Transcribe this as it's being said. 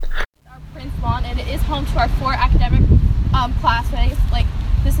is home to our 4 academic classways. Like,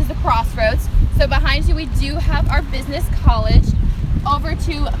 this is the crossroads. So behind you, we do have our business college. Over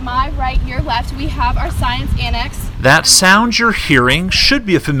to my right, your left, we have our science annex. That sound you're hearing should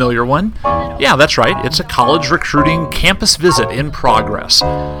be a familiar one. Yeah, that's right. It's a college recruiting campus visit in progress.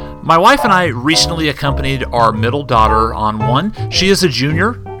 My wife and I recently accompanied our middle daughter on one. She is a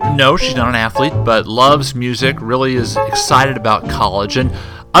junior. No, she's not an athlete, but loves music, really is excited about college. And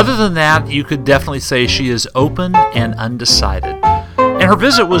other than that, you could definitely say she is open and undecided. And her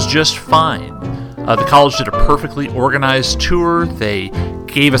visit was just fine. The college did a perfectly organized tour. They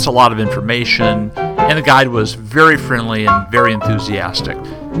gave us a lot of information, and the guide was very friendly and very enthusiastic.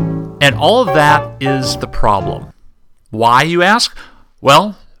 And all of that is the problem. Why, you ask?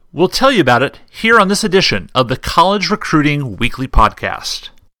 Well, we'll tell you about it here on this edition of the College Recruiting Weekly Podcast.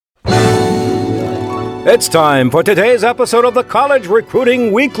 It's time for today's episode of the College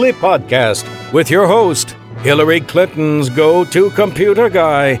Recruiting Weekly Podcast with your host, Hillary Clinton's go-to computer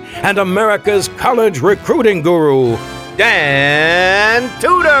guy and America's college recruiting guru, Dan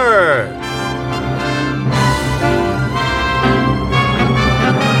Tudor.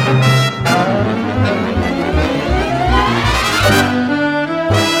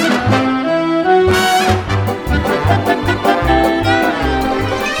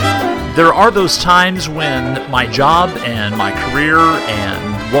 There are those times when my job and my career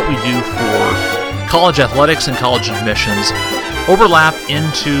and what we do for college athletics and college admissions overlap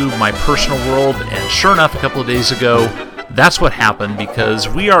into my personal world, and sure enough, a couple of days ago, that's what happened, because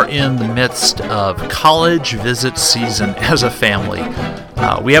we are in the midst of college visit season as a family.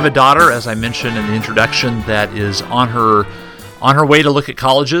 We have a daughter, as I mentioned in the introduction, that is on her way to look at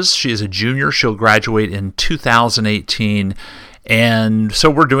colleges. She is a junior. She'll graduate in 2018. And so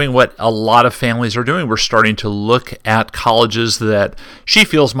we're doing what a lot of families are doing. We're starting to look at colleges that she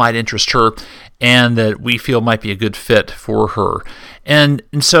feels might interest her and that we feel might be a good fit for her. And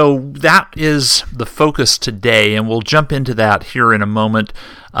so that is the focus today, and we'll jump into that here in a moment.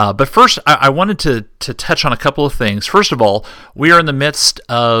 But first, I wanted to touch on a couple of things. First of all, we are in the midst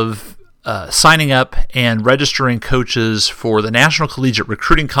of signing up and registering coaches for the National Collegiate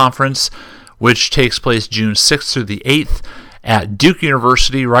Recruiting Conference, which takes place June 6th through the 8th. At Duke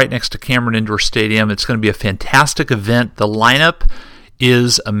University, right next to Cameron Indoor Stadium. It's going to be a fantastic event. The lineup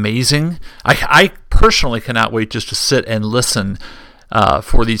is amazing. I personally cannot wait just to sit and listen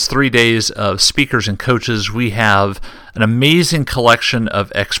for these 3 days of speakers and coaches. We have an amazing collection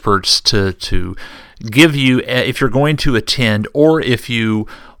of experts to give you if you're going to attend or if you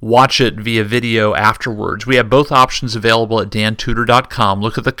watch it via video afterwards. We have both options available at dantudor.com.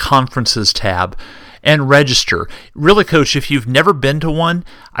 Look at the conferences tab and register. Really, Coach, if you've never been to one,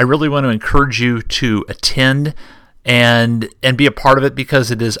 I really want to encourage you to attend and be a part of it, because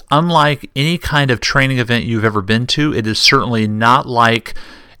it is unlike any kind of training event you've ever been to. It is certainly not like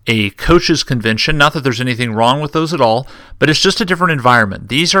a coaches convention. Not that there's anything wrong with those at all, but it's just a different environment.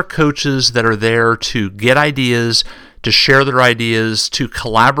 These are coaches that are there to get ideas, to share their ideas, to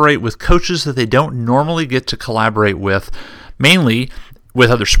collaborate with coaches that they don't normally get to collaborate with, mainly with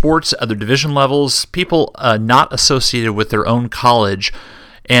other sports, other division levels, people not associated with their own college.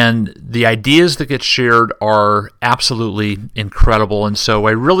 And the ideas that get shared are absolutely incredible. And so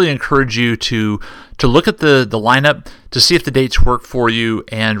I really encourage you to look at the lineup to see if the dates work for you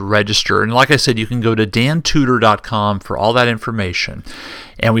and register. And like I said, you can go to dantudor.com for all that information.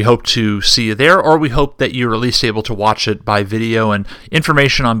 And we hope to see you there, or we hope that you're at least able to watch it by video. And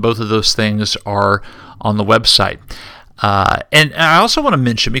information on both of those things are on the website. And I also want to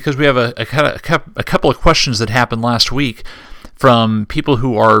mention, because we have a couple of questions that happened last week from people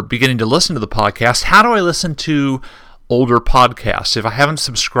who are beginning to listen to the podcast. How do I listen to older podcasts? If I haven't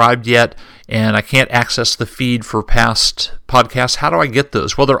subscribed yet and I can't access the feed for past podcasts, how do I get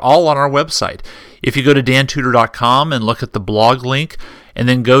those? Well, they're all on our website. If you go to dantudor.com and look at the blog link and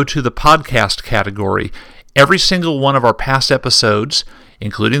then go to the podcast category, every single one of our past episodes,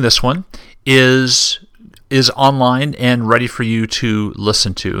 including this one, is online and ready for you to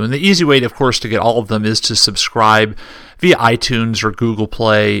listen to. And the easy way, of course, to get all of them is to subscribe via iTunes or Google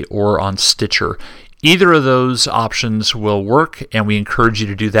Play or on Stitcher. Either of those options will work, and we encourage you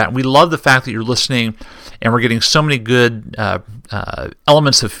to do that. And we love the fact that you're listening, and we're getting so many good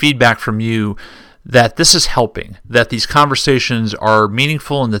elements of feedback from you that this is helping, that these conversations are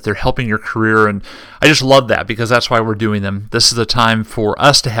meaningful and that they're helping your career. And I just love that, because that's why we're doing them. This is the time for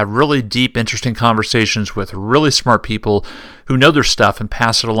us to have really deep, interesting conversations with really smart people who know their stuff and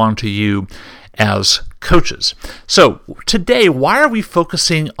pass it along to you as coaches. So today, why are we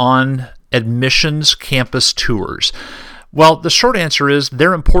focusing on admissions campus tours? Well, the short answer is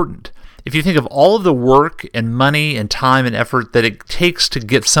they're important. if you think of all of the work and money and time and effort that it takes to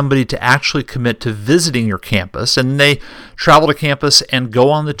get somebody to actually commit to visiting your campus, and they travel to campus and go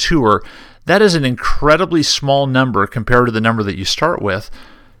on the tour, that is an incredibly small number compared to the number that you start with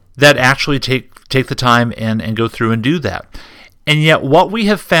that actually take the time and go through and do that. And yet what we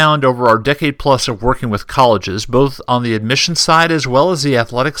have found over our decade plus of working with colleges, both on the admission side as well as the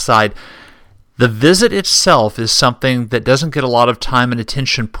athletic side, the visit itself is something that doesn't get a lot of time and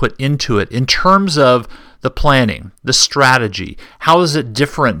attention put into it in terms of the planning, the strategy. How is it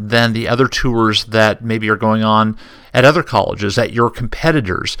different than the other tours that maybe are going on at other colleges, at your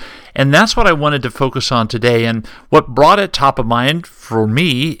competitors? And that's what I wanted to focus on today. And what brought it top of mind for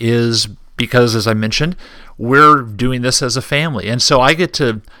me is because, as I mentioned, we're doing this as a family. And so I get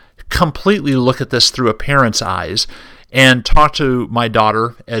to completely look at this through a parent's eyes and talk to my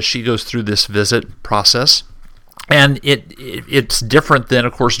daughter as she goes through this visit process. And it's different than,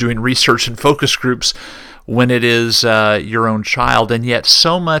 of course, doing research and focus groups when it is your own child. And yet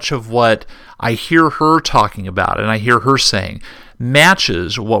so much of what I hear her talking about and I hear her saying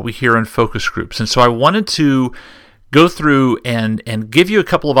matches what we hear in focus groups. And so I wanted to go through and give you a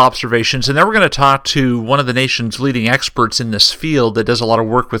couple of observations, and then we're going to talk to one of the nation's leading experts in this field that does a lot of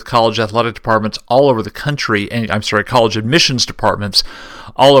work with college athletic departments all over the country, college admissions departments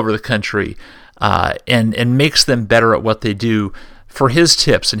all over the country, and makes them better at what they do, for his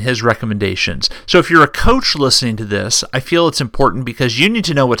tips and his recommendations. So if you're a coach listening to this, I feel it's important because you need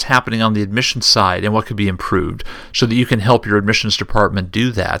to know what's happening on the admissions side and what could be improved so that you can help your admissions department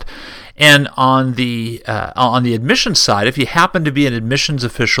do that. And on the admissions side, if you happen to be an admissions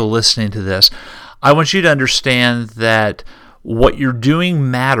official listening to this, I want you to understand that what you're doing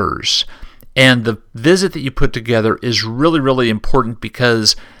matters, and the visit that you put together is really, really important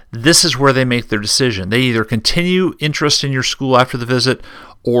because this is where they make their decision. They either continue interest in your school after the visit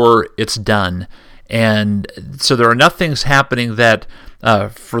or it's done. And so there are enough things happening that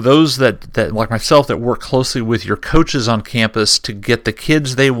for those that like myself that work closely with your coaches on campus to get the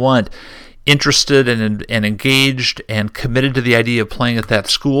kids they want interested and engaged and committed to the idea of playing at that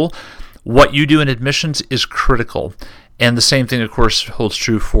school, what you do in admissions is critical. And the same thing, of course, holds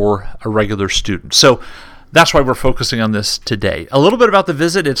true for a regular student. So that's why we're focusing on this today. A little bit about the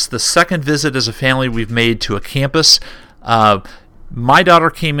visit. It's the second visit as a family we've made to a campus. My daughter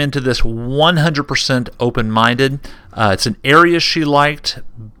came into this 100% open-minded. It's an area she liked,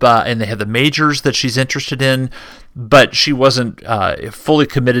 and they had the majors that she's interested in, but she wasn't fully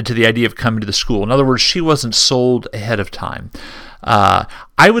committed to the idea of coming to the school. In other words, she wasn't sold ahead of time.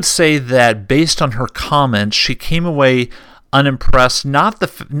 I would say that based on her comments, she came away unimpressed, not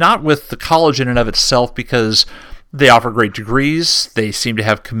with the college in and of itself, because they offer great degrees, they seem to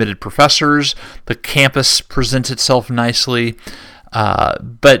have committed professors, the campus presents itself nicely,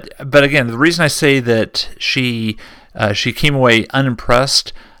 but again, the reason I say that she came away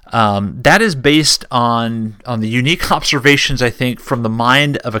unimpressed, that is based on the unique observations, I think, from the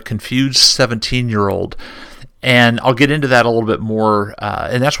mind of a confused 17-year-old. And I'll get into that a little bit more,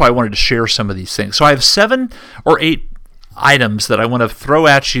 and that's why I wanted to share some of these things. So I have 7 or 8 items that I want to throw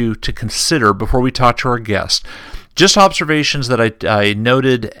at you to consider before we talk to our guest. Just observations that I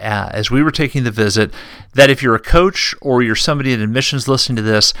noted as we were taking the visit, that if you're a coach or you're somebody in admissions listening to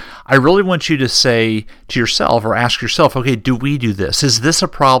this, I really want you to say to yourself or ask yourself, okay, do we do this? Is this a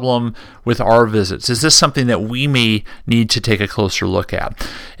problem with our visits? Is this something that we may need to take a closer look at?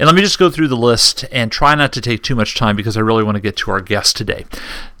 And let me just go through the list and try not to take too much time because I really want to get to our guest today.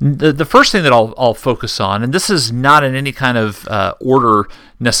 The first thing that I'll focus on, and this is not in any kind of order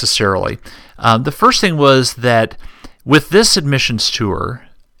necessarily, the first thing was that with this admissions tour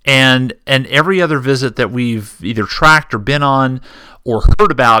and every other visit that we've either tracked or been on or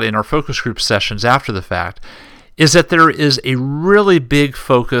heard about in our focus group sessions after the fact, is that there is a really big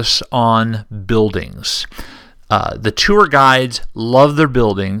focus on buildings. The tour guides love their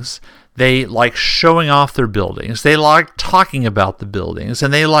buildings. They like showing off their buildings. They like talking about the buildings,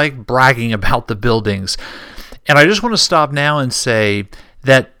 and they like bragging about the buildings. And I just want to stop now and say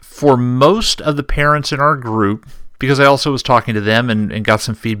that for most of the parents in our group, because I also was talking to them and got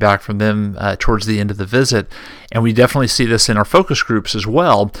some feedback from them towards the end of the visit, and we definitely see this in our focus groups as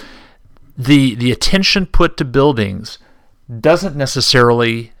well, the attention put to buildings doesn't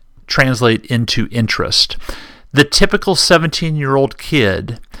necessarily translate into interest. The typical 17-year-old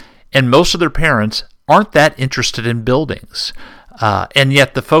kid and most of their parents aren't that interested in buildings. And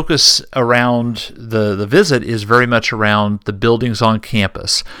yet the focus around the visit is very much around the buildings on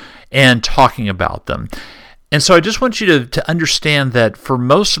campus and talking about them. And so I just want you to understand that for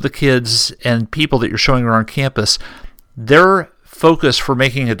most of the kids and people that you're showing around campus, their focus for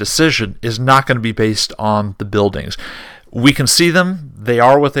making a decision is not going to be based on the buildings. We can see them. They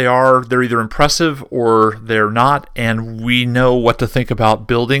are what they are. They're either impressive or they're not, and we know what to think about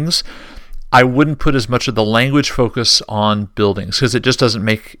buildings. I wouldn't put as much of the language focus on buildings because it just doesn't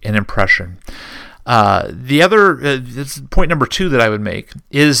make an impression. The other point number 2 that I would make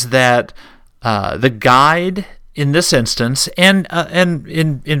is that the guide in this instance, and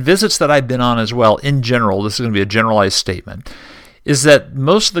in visits that I've been on as well, in general, this is going to be a generalized statement, is that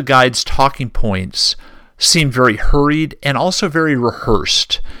most of the guide's talking points seem very hurried and also very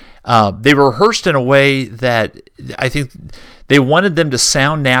rehearsed. They were rehearsed in a way that I think they wanted them to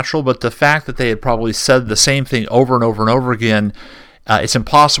sound natural, but the fact that they had probably said the same thing over and over and over again, it's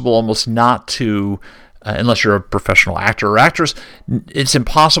impossible almost not to, unless you're a professional actor or actress, it's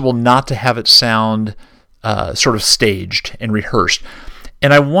impossible not to have it sound sort of staged and rehearsed.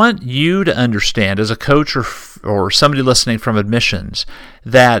 And I want you to understand, as a coach or somebody listening from admissions,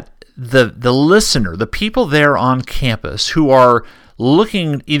 that the listener, the people there on campus who are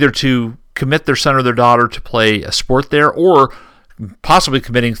looking either to commit their son or their daughter to play a sport there, or possibly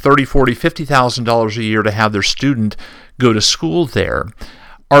committing $30,000, $40,000, $50,000 a year to have their student go to school there,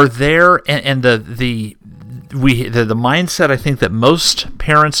 are there, and the mindset I think that most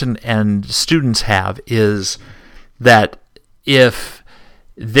parents and students have is that if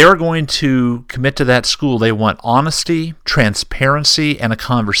they're going to commit to that school, they want honesty, transparency, and a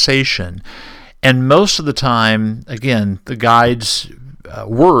conversation. And most of the time, again, the guide's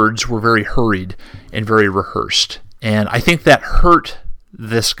words were very hurried and very rehearsed. And I think that hurt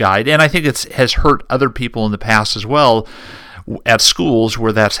this guide, and I think it has hurt other people in the past as well at schools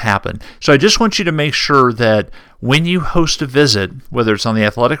where that's happened. So I just want you to make sure that when you host a visit, whether it's on the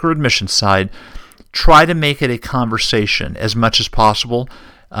athletic or admissions side, try to make it a conversation as much as possible,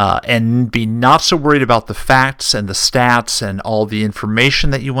 and be not so worried about the facts and the stats and all the information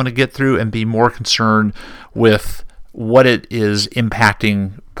that you want to get through, and be more concerned with what it is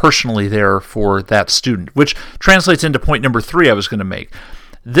impacting personally there for that student, which translates into point number 3 I was going to make.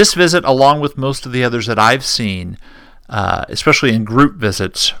 This visit, along with most of the others that I've seen, especially in group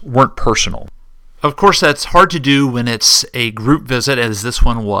visits, weren't personal. Of course, that's hard to do when it's a group visit, as this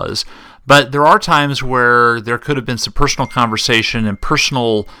one was, but there are times where there could have been some personal conversation and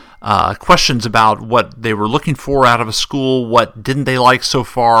personal questions about what they were looking for out of a school, what didn't they like so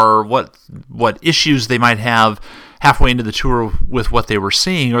far, what issues they might have halfway into the tour with what they were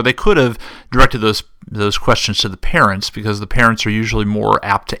seeing, or they could have directed those questions to the parents, because the parents are usually more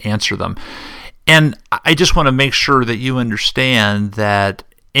apt to answer them. And I just want to make sure that you understand that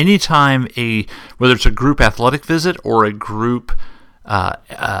anytime whether it's a group athletic visit or a group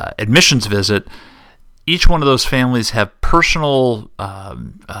admissions visit, each one of those families have personal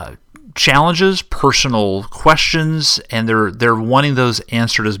challenges, personal questions, and they're wanting those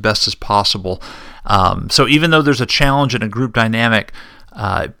answered as best as possible. So even though there's a challenge in a group dynamic,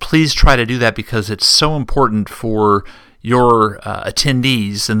 please try to do that, because it's so important for your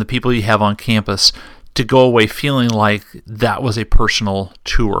attendees and the people you have on campus to go away feeling like that was a personal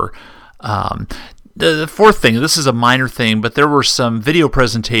tour. The fourth thing, this is a minor thing, but there were some video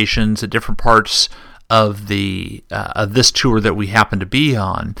presentations at different parts of this tour that we happened to be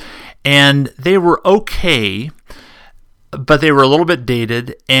on, and they were okay, but they were a little bit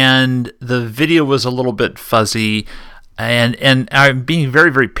dated, and the video was a little bit fuzzy, and I'm being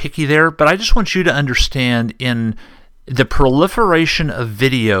very, very picky there, but I just want you to understand, in the proliferation of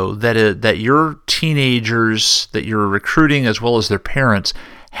video that your teenagers that you're recruiting, as well as their parents,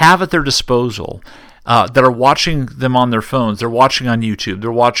 have at their disposal, that are watching them on their phones, they're watching on YouTube,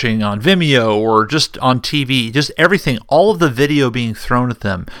 they're watching on Vimeo, or just on TV, just everything, all of the video being thrown at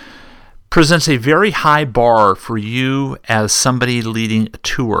them presents a very high bar for you as somebody leading a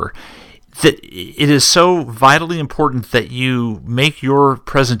tour. That it is so vitally important that you make your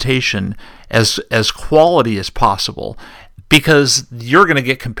presentation as quality as possible, because you're going to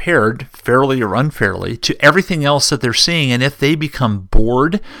get compared, fairly or unfairly, to everything else that they're seeing. And if they become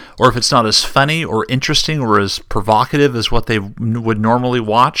bored, or if it's not as funny or interesting or as provocative as what they would normally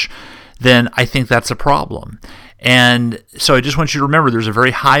watch, then I think that's a problem. And so I just want you to remember, there's a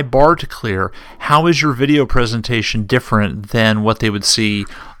very high bar to clear. How is your video presentation different than what they would see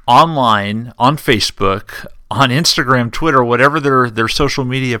online, on Facebook, on Instagram, Twitter, whatever their social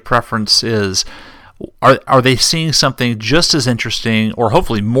media preference is? Are they seeing something just as interesting, or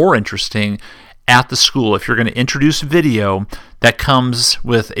hopefully more interesting, at the school? If you're going to introduce video, that comes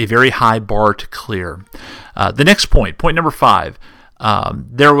with a very high bar to clear. The next point number 5,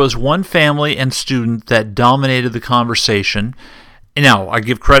 there was one family and student that dominated the conversation, Now, I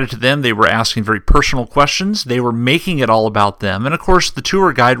give credit to them. They were asking very personal questions. They were making it all about them. And of course, the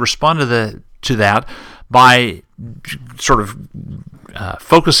tour guide responded to that by sort of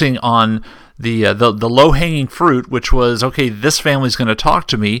focusing on the low-hanging fruit, which was, okay, this family's going to talk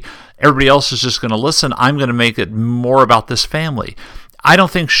to me. Everybody else is just going to listen. I'm going to make it more about this family. I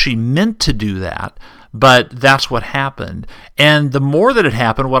don't think she meant to do that, but that's what happened. And the more that it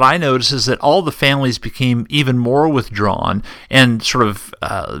happened, what I noticed is that all the families became even more withdrawn and sort of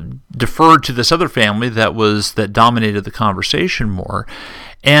deferred to this other family that dominated the conversation more.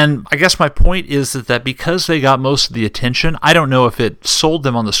 And I guess my point is that because they got most of the attention, I don't know if it sold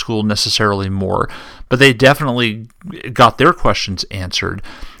them on the school necessarily more, but they definitely got their questions answered.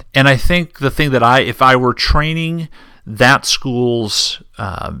 And I think the thing that if I were training that school's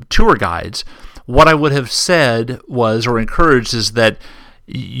tour guides, what I would have said was, or encouraged, is that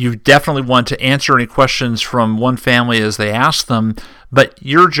you definitely want to answer any questions from one family as they ask them, but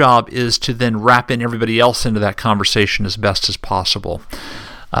your job is to then wrap in everybody else into that conversation as best as possible.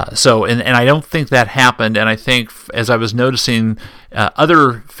 And I don't think that happened, and I think as I was noticing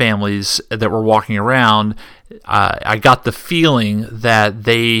other families that were walking around, I got the feeling that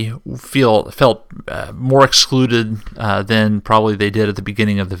they felt more excluded than probably they did at the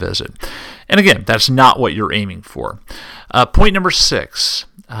beginning of the visit. And again, that's not what you're aiming for. Point number 6.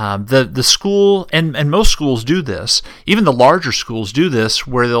 The school, and most schools do this, even the larger schools do this,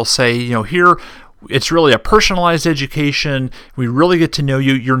 where they'll say, here, it's really a personalized education. We really get to know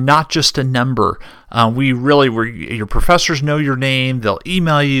you. You're not just a number. Your professors know your name. They'll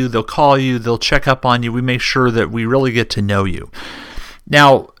email you. They'll call you. They'll check up on you. We make sure that we really get to know you.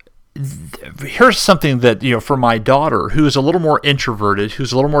 Now, here's something that, for my daughter, who is a little more introverted,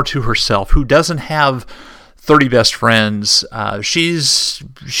 who's a little more to herself, who doesn't have 30 best friends. She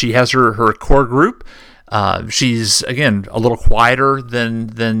has her core group. She's, again, a little quieter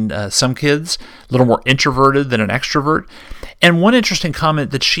than some kids, a little more introverted than an extrovert. And one interesting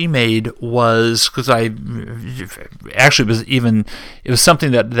comment that she made was, because it was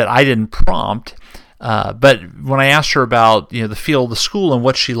something that I didn't prompt, but when I asked her about the feel of the school and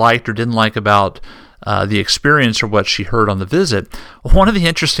what she liked or didn't like about the experience or what she heard on the visit, one of the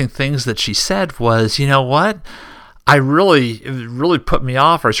interesting things that she said was, you know what? It really put me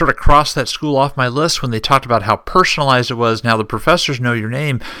off, or I sort of crossed that school off my list when they talked about how personalized it was. Now the professors know your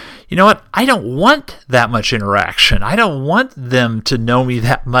name. You know what? I don't want that much interaction. I don't want them to know me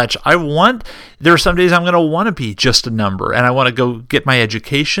that much. There are some days I'm going to want to be just a number, and I want to go get my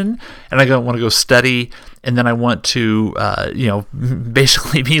education, and I want to go study, and then I want to,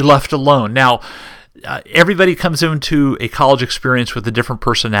 basically be left alone. Now, everybody comes into a college experience with a different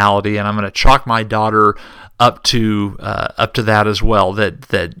personality, and I'm going to chalk my daughter up to that as well,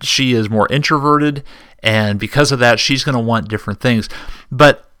 that she is more introverted, and because of that, she's going to want different things.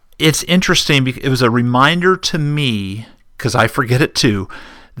 But it's interesting, because it was a reminder to me, because I forget it too,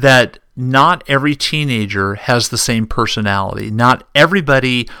 that not every teenager has the same personality. Not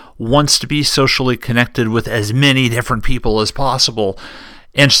everybody wants to be socially connected with as many different people as possible.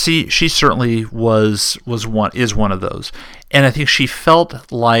 And she certainly is one of those. And I think she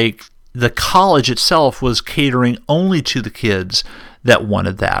felt like the college itself was catering only to the kids that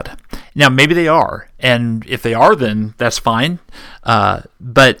wanted that. Now, maybe they are, and if they are, then that's fine.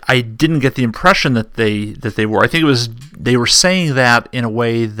 But I didn't get the impression that they were. I think they were saying that in a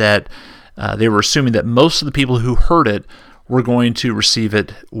way that they were assuming that most of the people who heard it were going to receive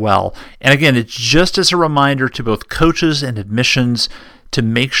it well. And again, it's just as a reminder to both coaches and admissions to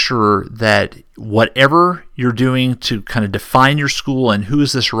make sure that whatever you're doing to kind of define your school and who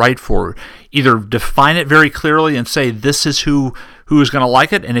is this right for, either define it very clearly and say this is who is going to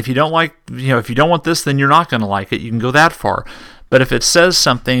like it, and if you don't want this, then you're not going to like it. You can go that far. But if it says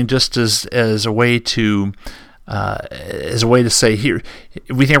something just as a way to say, here,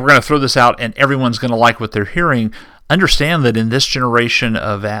 we think we're going to throw this out and everyone's going to like what they're hearing, understand that in this generation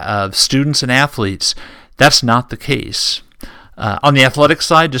of students and athletes, that's not the case. On the athletic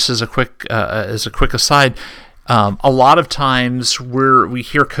side, just as a quick aside, a lot of times we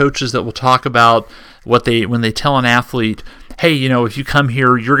hear coaches that will talk about when they tell an athlete, hey, if you come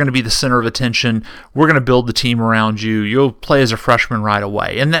here, you're going to be the center of attention. We're going to build the team around you. You'll play as a freshman right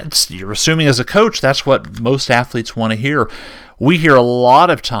away. And you're assuming as a coach, that's what most athletes want to hear. We hear a lot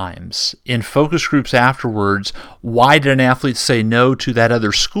of times in focus groups afterwards, why did an athlete say no to that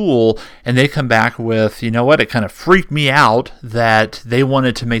other school? And they come back with, you know what, it kind of freaked me out that they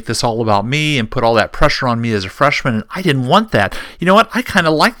wanted to make this all about me and put all that pressure on me as a freshman, and I didn't want that. You know what, I kind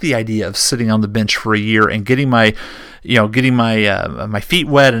of like the idea of sitting on the bench for a year and getting my feet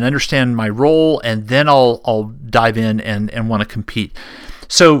wet and understand my role, and then I'll dive in and want to compete.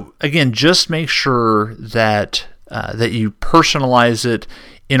 So again, just make sure that you personalize it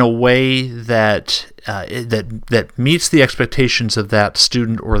in a way that meets the expectations of that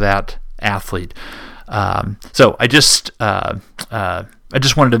student or that athlete. So I just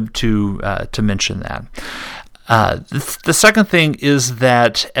wanted to mention that. The second thing is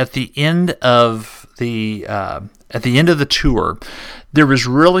that at the end of the tour, there was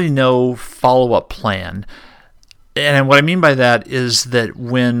really no follow-up plan. And what I mean by that is that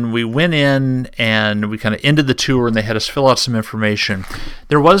when we went in and we kind of ended the tour and they had us fill out some information,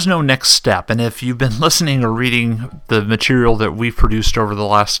 there was no next step. And if you've been listening or reading the material that we've produced over the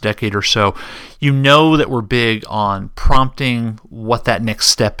last decade or so, you know that we're big on prompting what that next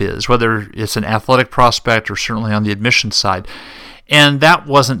step is, whether it's an athletic prospect or certainly on the admissions side. And that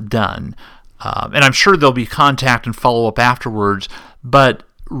wasn't done. And I'm sure there'll be contact and follow-up afterwards, but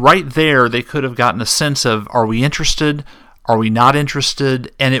right there, they could have gotten a sense of, are we interested? Are we not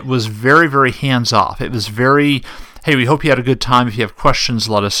interested? And it was very, very hands-off. It was very, hey, we hope you had a good time. If you have questions,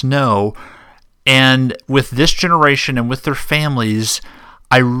 let us know. And with this generation and with their families,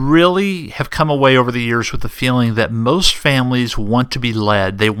 I really have come away over the years with the feeling that most families want to be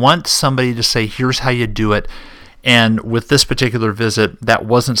led. They want somebody to say, here's how you do it. And with this particular visit, that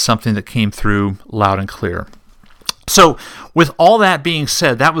wasn't something that came through loud and clear. So with all that being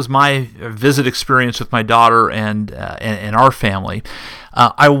said, that was my visit experience with my daughter and our family.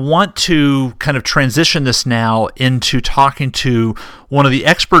 I want to kind of transition this now into talking to one of the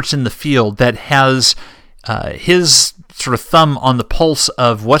experts in the field that has his sort of thumb on the pulse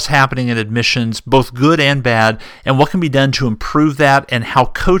of what's happening in admissions, both good and bad, and what can be done to improve that, and how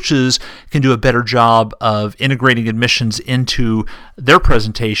coaches can do a better job of integrating admissions into their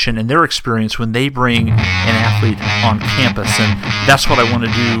presentation and their experience when they bring an athlete on campus. And that's what I want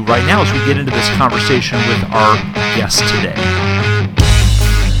to do right now as we get into this conversation with our guest today.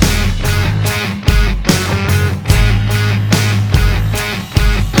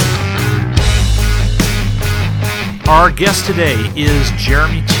 Our guest today is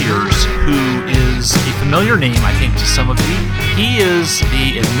Jeremy Tears, who is a familiar name, I think, to some of you. He is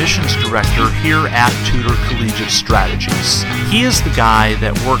the admissions director here at Tudor Collegiate Strategies. He is the guy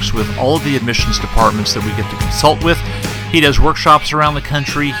that works with all of the admissions departments that we get to consult with. He does workshops around the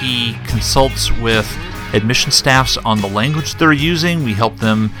country. He consults with admission staffs on the language they're using. We help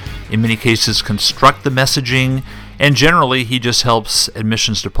them, in many cases, construct the messaging. And generally, he just helps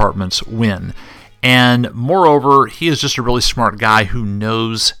admissions departments win. And moreover, he is just a really smart guy who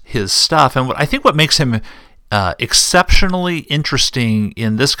knows his stuff. And I think what makes him exceptionally interesting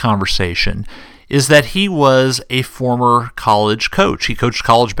in this conversation is that he was a former college coach. He coached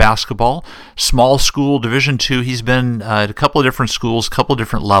college basketball, small school, Division II. He's been at a couple of different schools, a couple of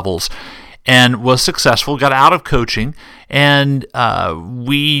different levels, and was successful, got out of coaching, and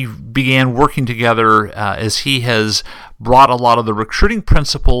we began working together as he has brought a lot of the recruiting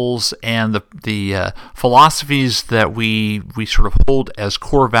principles and the philosophies that we sort of hold as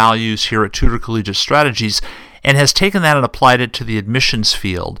core values here at Tudor Collegiate Strategies, and has taken that and applied it to the admissions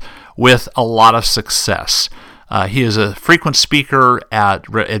field with a lot of success. He is a frequent speaker at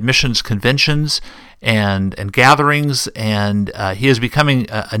admissions conventions and gatherings, and he is becoming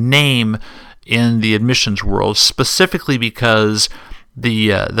a name in the admissions world, specifically because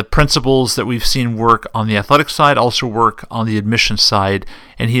the principles that we've seen work on the athletic side also work on the admissions side,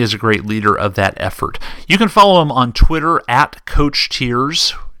 and he is a great leader of that effort. You can follow him on Twitter at Coach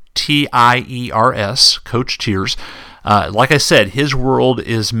Tears, Tiers, Coach Tears. Like I said, his world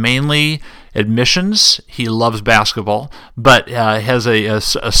is mainly admissions. He loves basketball, but has a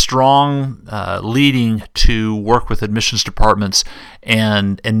strong leading to work with admissions departments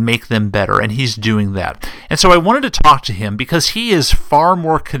and make them better, and he's doing that. And so I wanted to talk to him because he is far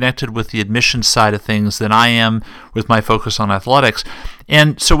more connected with the admissions side of things than I am with my focus on athletics.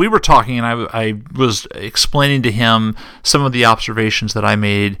 And so we were talking, and I was explaining to him some of the observations that I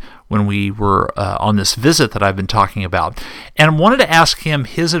made when we were on this visit that I've been talking about. And I wanted to ask him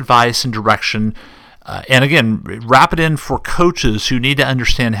his advice and direction, and again, wrap it in for coaches who need to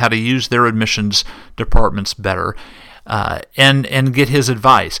understand how to use their admissions departments better. and get his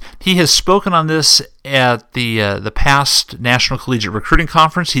advice. He has spoken on this at the past National Collegiate Recruiting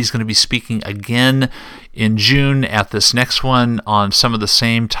Conference. He's going to be speaking again in June at this next one on some of the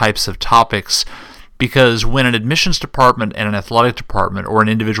same types of topics. Because when an admissions department and an athletic department or an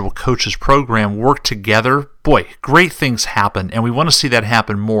individual coach's program work together, boy, great things happen, and we want to see that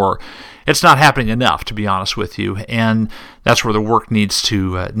happen more. It's not happening enough, to be honest with you, and that's where the work needs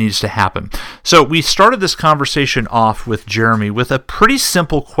to happen. So we started this conversation off with Jeremy with a pretty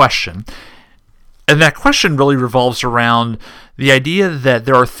simple question, and that question really revolves around the idea that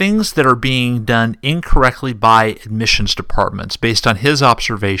there are things that are being done incorrectly by admissions departments based on his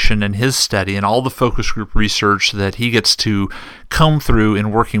observation and his study and all the focus group research that he gets to comb through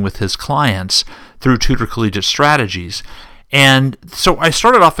in working with his clients through Tutor Collegiate Strategies. And so I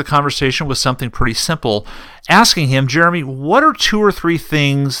started off the conversation with something pretty simple, asking him, Jeremy, what are 2 or 3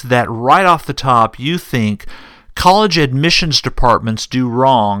 things that right off the top you think college admissions departments do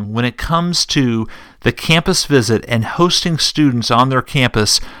wrong when it comes to the campus visit and hosting students on their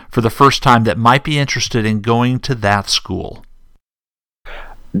campus for the first time that might be interested in going to that school?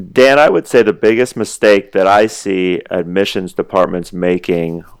 Dan, I would say the biggest mistake that I see admissions departments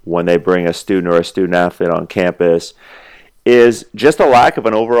making when they bring a student or a student athlete on campus is just a lack of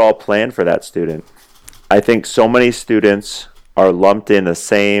an overall plan for that student. I think so many students are lumped in the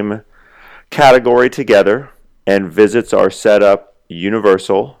same category together, and visits are set up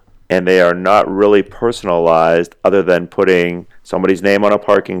universal, and they are not really personalized other than putting somebody's name on a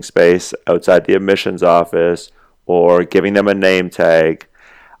parking space outside the admissions office or giving them a name tag.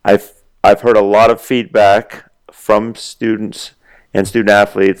 I've heard a lot of feedback from students and student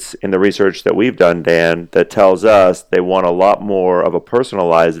athletes in the research that we've done, Dan, that tells us they want a lot more of a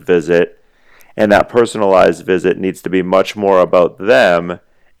personalized visit, and that personalized visit needs to be much more about them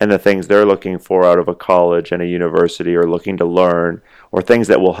and the things they're looking for out of a college and a university or looking to learn, or things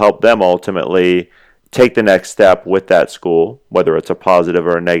that will help them ultimately take the next step with that school, whether it's a positive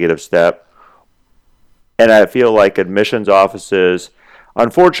or a negative step. And I feel like admissions offices,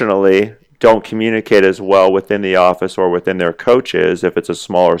 unfortunately, don't communicate as well within the office or within their coaches if it's a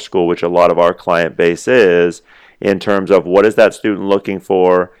smaller school, which a lot of our client base is, in terms of what is that student looking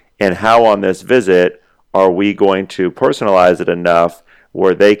for and how on this visit are we going to personalize it enough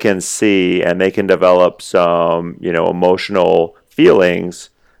where they can see and they can develop some, emotional feelings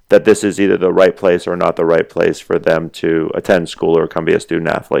that this is either the right place or not the right place for them to attend school or come be a student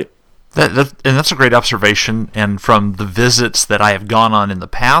athlete. And that's a great observation. And from the visits that I have gone on in the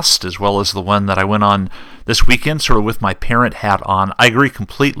past, as well as the one that I went on this weekend, sort of with my parent hat on, I agree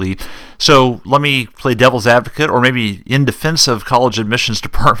completely. So let me play devil's advocate, or maybe in defense of college admissions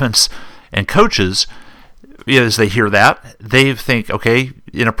departments and coaches. As they hear that, they think, okay,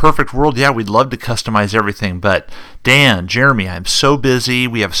 in a perfect world, yeah, we'd love to customize everything, but Dan, Jeremy, I'm so busy.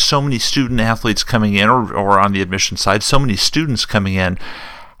 We have so many student athletes coming in, or on the admission side, so many students coming in.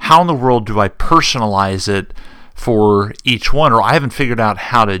 How in the world do I personalize it for each one? Or I haven't figured out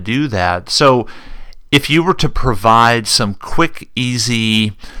how to do that. So if you were to provide some quick,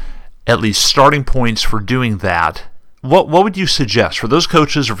 easy, at least starting points for doing that, what would you suggest for those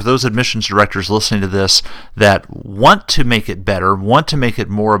coaches or for those admissions directors listening to this that want to make it better, want to make it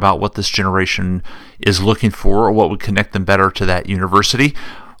more about what this generation is looking for or what would connect them better to that university?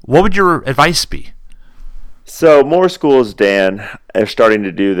 What would your advice be? So more schools, Dan, are starting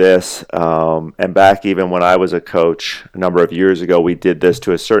to do this. And back even when I was a coach a number of years ago, we did this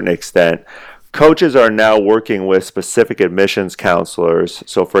to a certain extent. Coaches are now working with specific admissions counselors.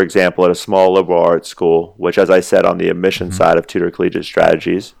 So, for example, at a small liberal arts school, which, as I said, on the admission side of Tutor Collegiate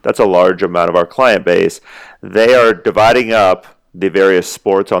Strategies, that's a large amount of our client base. They are dividing up the various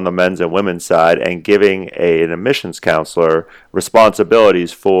sports on the men's and women's side and giving an admissions counselor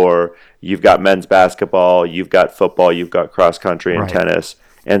responsibilities for, you've got men's basketball, you've got football, you've got cross country and tennis,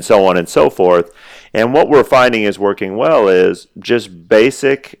 and so on and so forth. And what we're finding is working well is just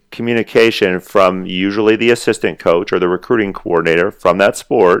basic communication from usually the assistant coach or the recruiting coordinator from that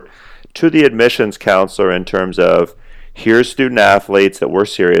sport to the admissions counselor in terms of, here's student athletes that we're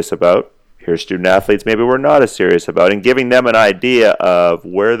serious about, here's student athletes maybe we're not as serious about, and giving them an idea of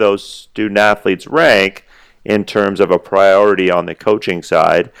where those student athletes rank in terms of a priority on the coaching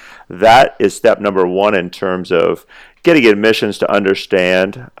side. That is step number one in terms of getting admissions to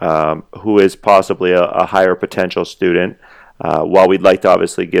understand who is possibly a higher potential student. While we'd like to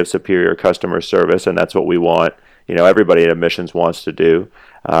obviously give superior customer service, and that's what we want, everybody in admissions wants to do.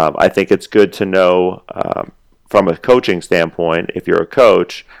 I think it's good to know from a coaching standpoint, if you're a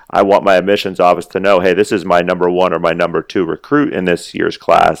coach, I want my admissions office to know, hey, this is my number 1 or my number 2 recruit in this year's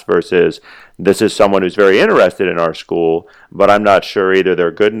class versus this is someone who's very interested in our school, but I'm not sure either they're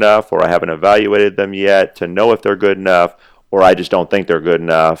good enough or I haven't evaluated them yet to know if they're good enough, or I just don't think they're good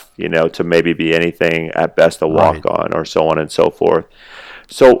enough, to maybe be anything at best a walk-on or so on and so forth.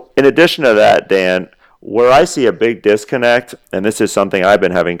 So in addition to that, Dan, where I see a big disconnect, and this is something I've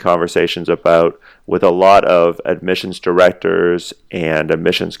been having conversations about with a lot of admissions directors and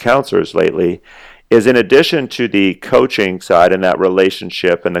admissions counselors lately, is in addition to the coaching side and that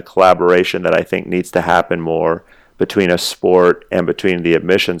relationship and the collaboration that I think needs to happen more between a sport and between the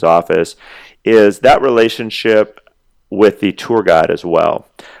admissions office, is that relationship with the tour guide as well.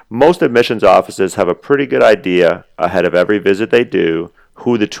 Most admissions offices have a pretty good idea ahead of every visit they do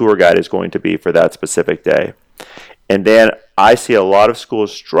who the tour guide is going to be for that specific day. And then I see a lot of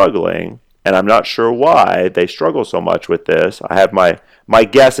schools struggling, and I'm not sure why they struggle so much with this. I have my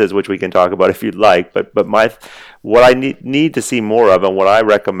guesses, which we can talk about if you'd like, but what I need to see more of, and what I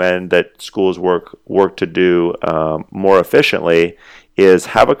recommend that schools work to do more efficiently, is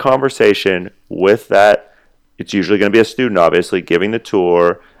have a conversation with that. It's usually going to be a student, obviously, giving the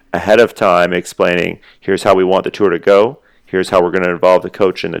tour ahead of time, explaining, here's how we want the tour to go. Here's how we're going to involve the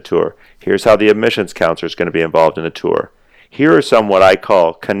coach in the tour. Here's how the admissions counselor is going to be involved in the tour. Here are some what I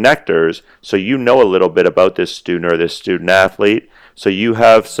call connectors, so you know a little bit about this student or this student athlete, so you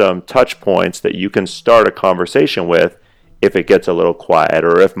have some touch points that you can start a conversation with if it gets a little quiet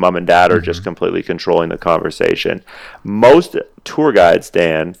or if mom and dad are just completely controlling the conversation. Most tour guides,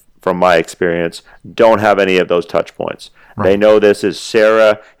 Dan, from my experience, don't have any of those touch points. Right. They know this is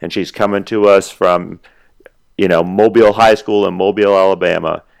Sarah, and she's coming to us from Mobile High School in Mobile,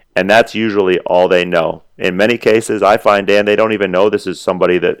 Alabama, and that's usually all they know. In many cases, I find, Dan, they don't even know this is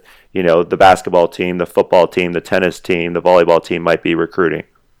somebody that, the basketball team, the football team, the tennis team, the volleyball team might be recruiting.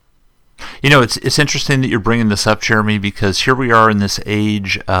 It's interesting that you're bringing this up, Jeremy, because here we are in this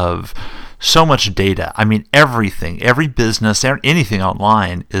age of so much data. I mean, everything, every business, anything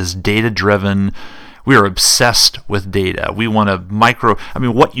online is data-driven. We are obsessed with data. We want to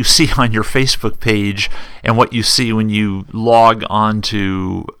what you see on your Facebook page and what you see when you log on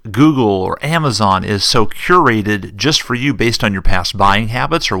to Google or Amazon is so curated just for you based on your past buying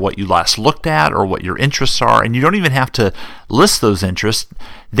habits or what you last looked at or what your interests are. And you don't even have to list those interests.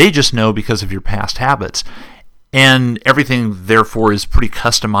 They just know because of your past habits. And everything, therefore, is pretty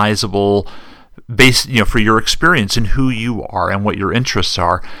customizable based, for your experience and who you are and what your interests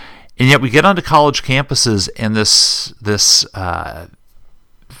are. And yet we get onto college campuses, and this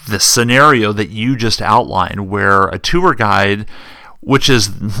scenario that you just outlined, where a tour guide, which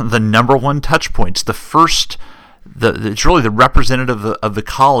is the number one touch point, it's really the representative of the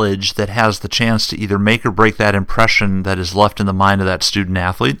college that has the chance to either make or break that impression that is left in the mind of that student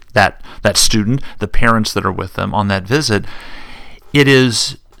athlete, that student, the parents that are with them on that visit. It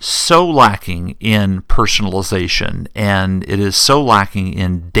is so lacking in personalization, and it is so lacking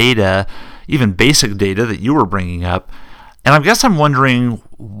in data, even basic data that you were bringing up. And I guess I'm wondering,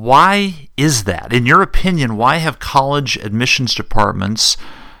 why is that? In your opinion, why have college admissions departments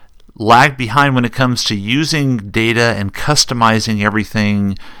lagged behind when it comes to using data and customizing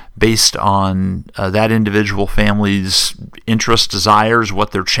everything based on that individual family's interests, desires,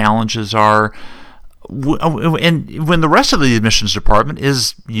 what their challenges are? And when the rest of the admissions department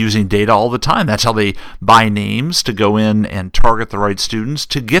is using data all the time, that's how they buy names to go in and target the right students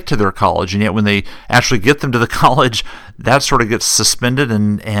to get to their college. And yet when they actually get them to the college, that sort of gets suspended,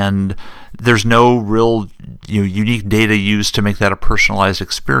 and there's no real unique data used to make that a personalized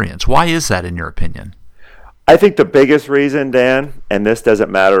experience. Why is that, in your opinion? I think the biggest reason, Dan, and this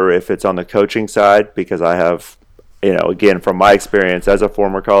doesn't matter if it's on the coaching side, because I have, again, from my experience as a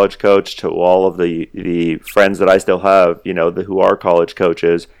former college coach to all of the friends that I still have, who are college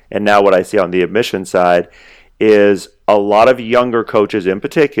coaches, and now what I see on the admission side is a lot of younger coaches in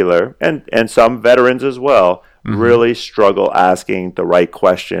particular, and some veterans as well, really struggle asking the right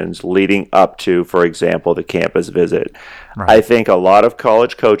questions leading up to, for example, the campus visit. Right. I think a lot of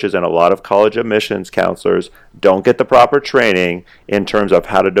college coaches and a lot of college admissions counselors don't get the proper training in terms of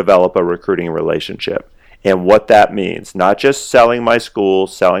how to develop a recruiting relationship. And what that means, not just selling my school,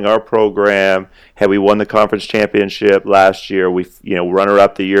 selling our program. Hey, we won the conference championship last year. We,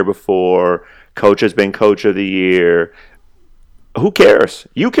 runner-up the year before. Coach has been coach of the year. Who cares?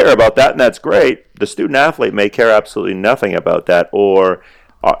 You care about that, and that's great. The student athlete may care absolutely nothing about that. Or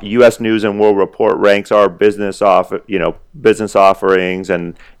U.S. News and World Report ranks our business offerings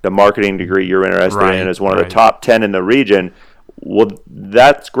and the marketing degree you're interested in as one of the top 10 in the region. well,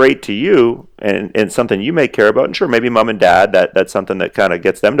 that's great to you and something you may care about. And sure, maybe mom and dad, that's something that kind of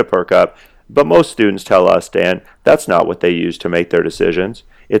gets them to perk up. But most students tell us, Dan, that's not what they use to make their decisions.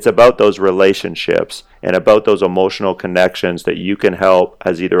 It's about those relationships and about those emotional connections that you can help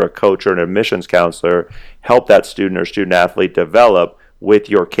as either a coach or an admissions counselor, help that student or student athlete develop with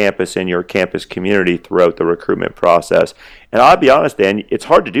your campus and your campus community throughout the recruitment process. And I'll be honest, Dan, it's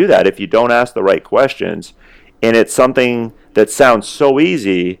hard to do that if you don't ask the right questions. And it's something that sounds so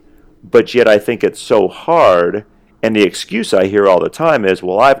easy, but yet I think it's so hard. And the excuse I hear all the time is,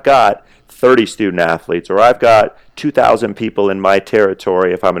 well, I've got 30 student athletes, or I've got 2,000 people in my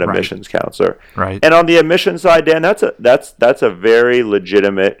territory if I'm an admissions counselor. Right. And on the admissions side, Dan, that's a very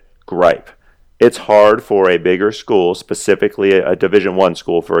legitimate gripe. It's hard for a bigger school, specifically a Division I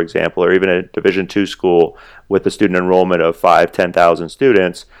school, for example, or even a Division II school with a student enrollment of 5,000, 10,000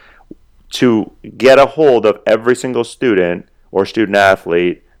 students, to get a hold of every single student or student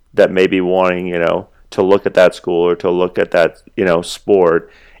athlete that may be wanting, to look at that school or to look at that,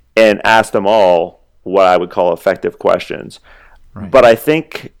 sport, and ask them all what I would call effective questions. Right. But I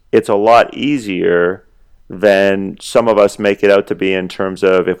think it's a lot easier than some of us make it out to be in terms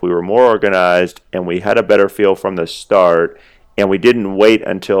of if we were more organized and we had a better feel from the start and we didn't wait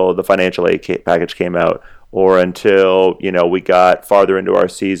until the financial aid package came out or until, we got farther into our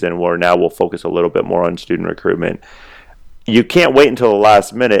season where now we'll focus a little bit more on student recruitment. You can't wait until the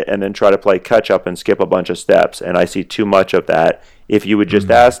last minute and then try to play catch up and skip a bunch of steps. And I see too much of that. If you would just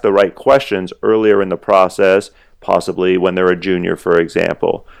ask the right questions earlier in the process, possibly when they're a junior, for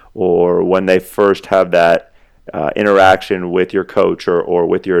example, or when they first have that interaction with your coach or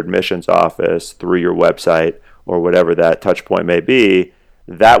with your admissions office through your website or whatever that touch point may be,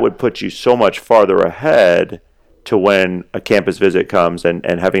 that would put you so much farther ahead to when a campus visit comes and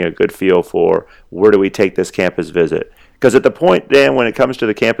having a good feel for where do we take this campus visit. Because at the point, Dan, when it comes to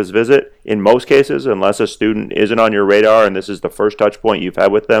the campus visit, in most cases, unless a student isn't on your radar and this is the first touch point you've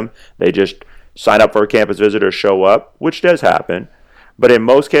had with them, they just sign up for a campus visit or show up, which does happen. But in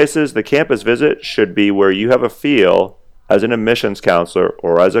most cases, the campus visit should be where you have a feel as an admissions counselor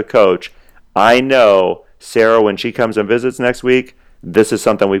or as a coach, I know Sarah, when she comes and visits next week, this is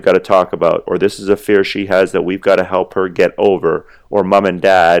something we've got to talk about, or this is a fear she has that we've got to help her get over, or mom and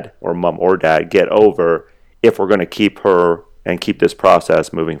dad, or mom or dad get over if we're going to keep her and keep this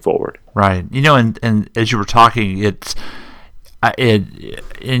process moving forward. Right. And as you were talking, and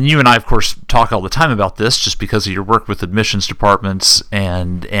you and I, of course, talk all the time about this just because of your work with admissions departments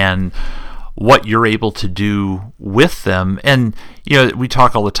and what you're able to do with them. And, we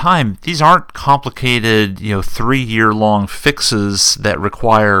talk all the time, these aren't complicated, 3-year-long fixes that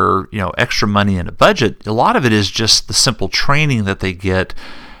require, extra money in a budget. A lot of it is just the simple training that they get.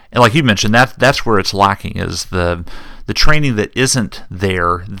 And like you mentioned, that's where it's lacking, is the training that isn't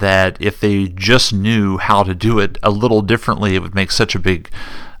there, that if they just knew how to do it a little differently, it would make such a big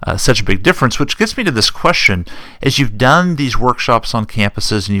difference. Which gets me to this question: as you've done these workshops on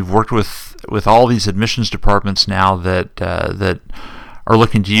campuses and you've worked with all these admissions departments now that are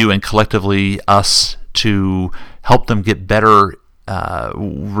looking to you and collectively us to help them get better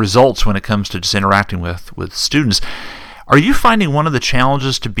results when it comes to just interacting with students, are you finding one of the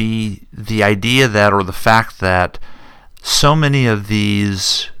challenges to be the idea that, or the fact that so many of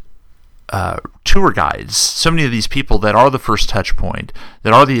these tour guides, so many of these people that are the first touch point,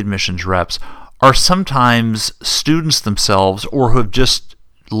 that are the admissions reps, are sometimes students themselves, or who have just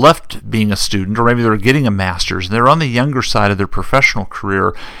left being a student, or maybe they're getting a master's and they're on the younger side of their professional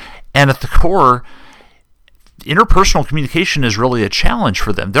career, and at the core, interpersonal communication is really a challenge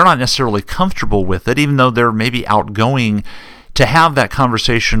for them. They're not necessarily comfortable with it, even though they're maybe outgoing, to have that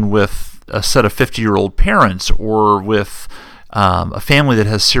conversation with a set of 50-year-old parents or with a family that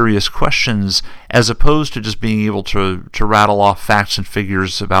has serious questions, as opposed to just being able to rattle off facts and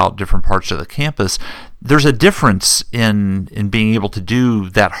figures about different parts of the campus. There's a difference in being able to do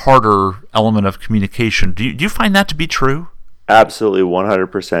that harder element of communication. Do you find that to be true? Absolutely,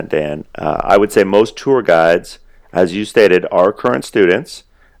 100%, Dan. I would say most tour guides, as you stated, are current students.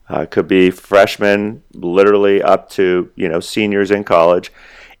 Could be freshmen, literally up to seniors in college.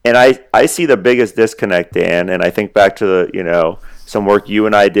 And I see the biggest disconnect, Dan, and I think back to the some work you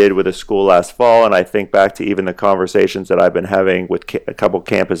and I did with a school last fall, and I think back to even the conversations that I've been having with a couple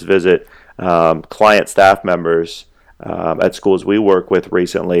campus visit client staff members at schools we work with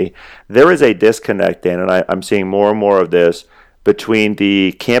recently. There is a disconnect, Dan, and I'm seeing more and more of this between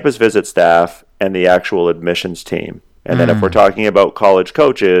the campus visit staff and the actual admissions team. And then if we're talking about college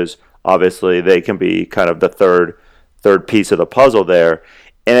coaches, obviously they can be kind of the third piece of the puzzle there.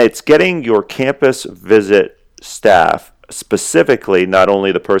 And it's getting your campus visit staff specifically not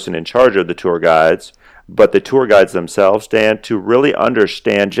only the person in charge of the tour guides, but the tour guides themselves, Dan, to really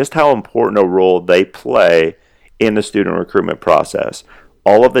understand just how important a role they play in the student recruitment process.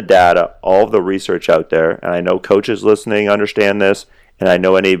 All of the data, all of the research out there, and I know coaches listening understand this, and I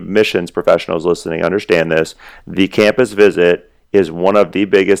know any admissions professionals listening understand this, the campus visit is one of the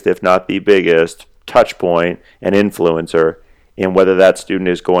biggest, if not the biggest, touch point and influencer in whether that student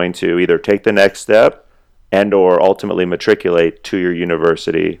is going to either take the next step and or ultimately matriculate to your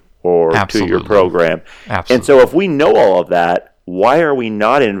university or to your program. Absolutely. And so if we know all of that, why are we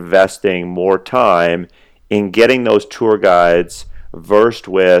not investing more time in getting those tour guides versed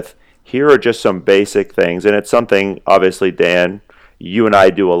with, here are just some basic things? And it's something, obviously, Dan, you and I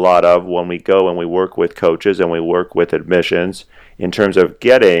do a lot of when we go and we work with coaches and we work with admissions in terms of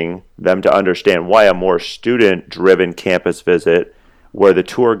getting them to understand why a more student-driven campus visit, where the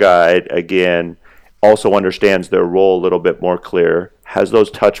tour guide, again, also understands their role a little bit more clear, has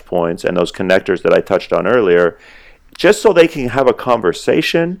those touch points and those connectors that I touched on earlier, just so they can have a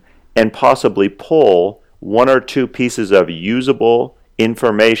conversation and possibly pull one or two pieces of usable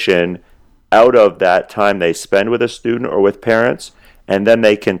information out of that time they spend with a student or with parents, and then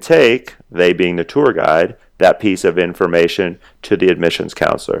they can take, they being the tour guide, that piece of information to the admissions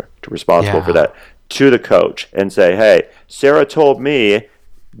counselor, responsible for that, to the coach, and say, hey, Sarah told me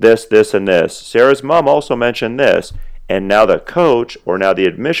this, this, and this. Sarah's mom also mentioned this. And now the coach or now the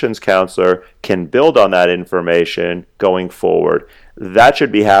admissions counselor can build on that information going forward. That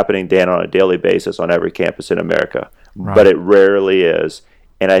should be happening, Dan, on a daily basis on every campus in America. Right. But it rarely is.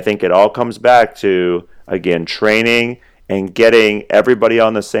 And I think it all comes back to, again, training and getting everybody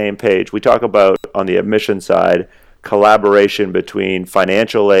on the same page. We talk about, on the admission side, collaboration between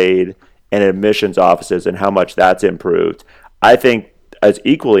financial aid and admissions offices and how much that's improved. I think as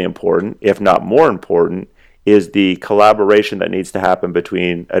equally important, if not more important, is the collaboration that needs to happen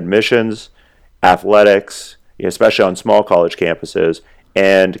between admissions, athletics, especially on small college campuses,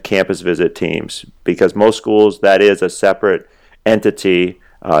 and campus visit teams. Because most schools, that is a separate entity.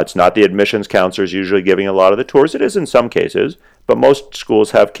 It's not the admissions counselors usually giving a lot of the tours. It is in some cases, but most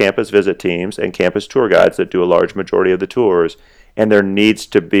schools have campus visit teams and campus tour guides that do a large majority of the tours. And there needs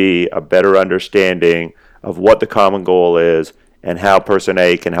to be a better understanding of what the common goal is and how person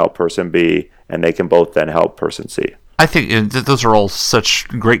A can help person B, and they can both then help person C. I think those are all such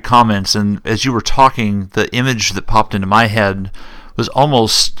great comments, and as you were talking, the image that popped into my head was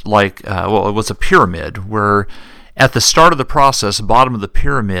almost like, it was a pyramid, where at the start of the process, bottom of the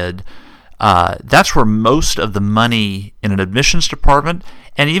pyramid, that's where most of the money in an admissions department,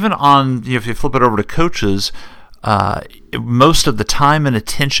 and even on, if you flip it over to coaches, most of the time and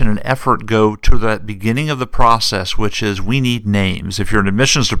attention and effort go to that beginning of the process, which is we need names. If you're an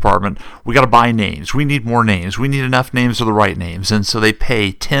admissions department, we got to buy names. We need more names. We need enough names of the right names. And so they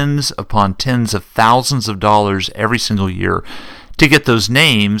pay tens upon tens of thousands of dollars every single year to get those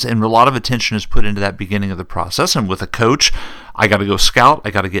names, and a lot of attention is put into that beginning of the process. And with a coach, I got to go scout. I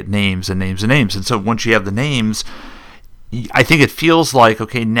got to get names and names and names. And so once you have the names, I think it feels like,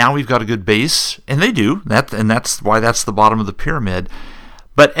 okay, now we've got a good base, and they do, and that's why that's the bottom of the pyramid.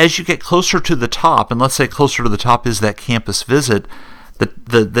 But as you get closer to the top, and let's say closer to the top is that campus visit,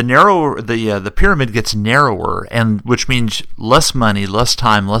 the pyramid gets narrower, and which means less money, less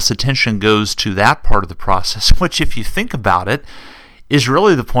time, less attention goes to that part of the process, which, if you think about it, is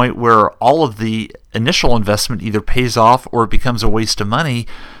really the point where all of the initial investment either pays off or it becomes a waste of money.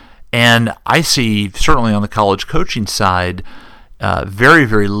 And I see, certainly on the college coaching side, very,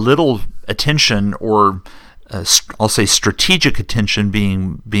 very little attention, or I'll say strategic attention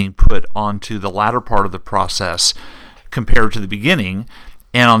being put onto the latter part of the process compared to the beginning.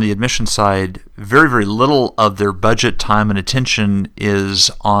 And on the admission side, very, very little of their budget, time, and attention is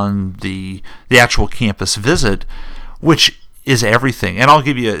on the actual campus visit, which is everything. And I'll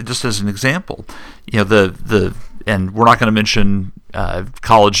give you, just as an example, and we're not going to mention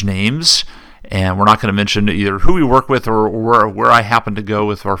college names, and we're not going to mention either who we work with or where I happen to go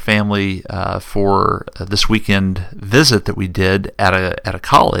with our family for this weekend visit that we did at a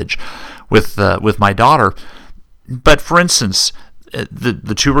college with my daughter. But for instance,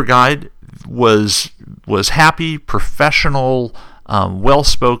 the tour guide was happy, professional,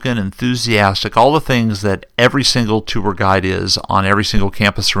 well-spoken, enthusiastic, all the things that every single tour guide is on every single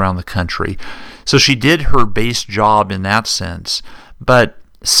campus around the country. So she did her base job in that sense. But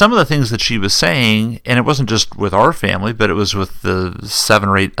some of the things that she was saying, and it wasn't just with our family, but it was with the 7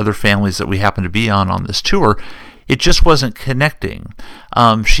 or 8 other families that we happened to be on this tour, it just wasn't connecting.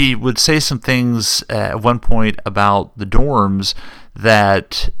 She would say some things at one point about the dorms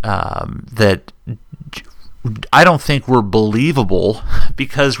that I don't think were believable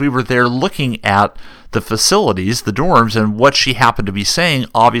because we were there looking at the facilities, the dorms, and what she happened to be saying,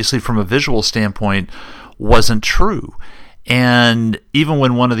 obviously from a visual standpoint, wasn't true. And even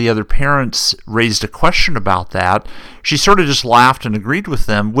when one of the other parents raised a question about that, she sort of just laughed and agreed with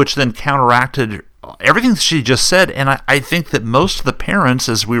them, which then counteracted everything she just said. And I think that most of the parents,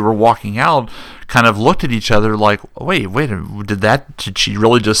 as we were walking out, kind of looked at each other like, wait, did she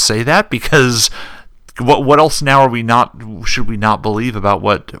really just say that? Because what else now should we not believe about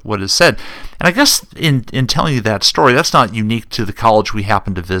what is said? And I guess in telling you that story, that's not unique to the college we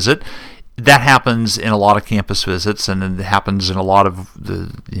happen to visit. That happens in a lot of campus visits, and it happens in a lot of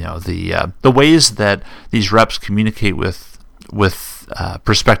the ways that these reps communicate with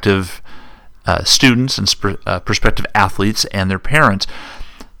prospective students and prospective athletes and their parents.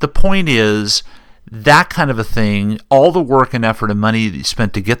 The point is, that kind of a thing, all the work and effort and money that you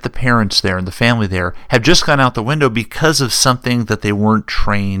spent to get the parents there and the family there have just gone out the window because of something that they weren't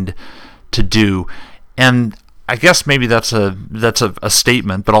trained to do. And I guess maybe that's a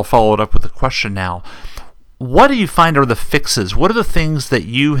statement, but I'll follow it up with a question now. What do you find are the fixes? What are the things that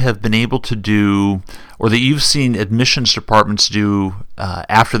you have been able to do, or that you've seen admissions departments do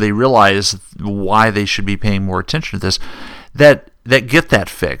after they realize why they should be paying more attention to this, that get that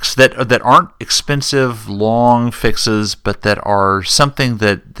fix, that aren't expensive, long fixes, but that are something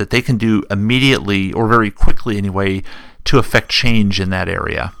that they can do immediately or very quickly anyway to affect change in that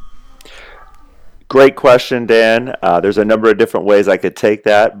area? Great question, Dan. There's a number of different ways I could take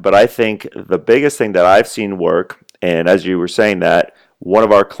that, but I think the biggest thing that I've seen work, and as you were saying that, one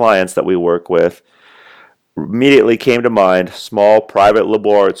of our clients that we work with immediately came to mind, small private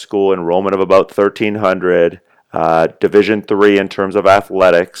liberal arts school, enrollment of about 1,300, Division III in terms of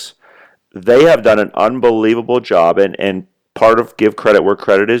athletics. They have done an unbelievable job, and part of give credit where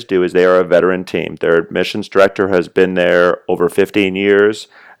credit is due is they are a veteran team. Their admissions director has been there over 15 years.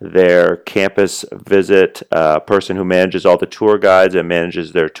 Their campus visit person who manages all the tour guides and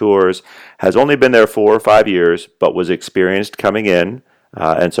manages their tours has only been there 4 or 5 years, but was experienced coming in,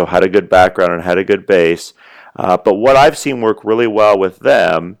 and so had a good background and had a good base. But what I've seen work really well with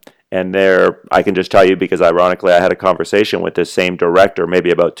them, and I can just tell you because ironically I had a conversation with this same director maybe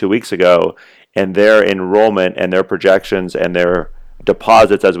about 2 weeks ago, and their enrollment and their projections and their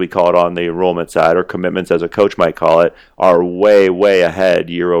deposits, as we call it on the enrollment side, or commitments as a coach might call it, are way, way ahead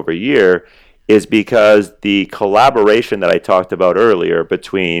year over year, is because the collaboration that I talked about earlier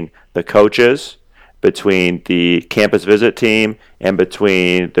between the coaches, between the campus visit team, and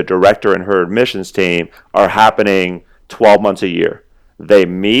between the director and her admissions team are happening 12 months a year. They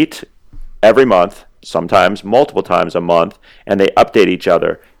meet every month, sometimes multiple times a month, and they update each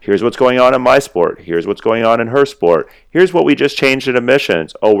other. Here's what's going on in my sport. Here's what's going on in her sport. Here's what we just changed in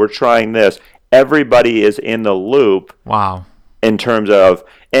admissions. Oh, we're trying this. Everybody is in the loop. Wow. In terms of,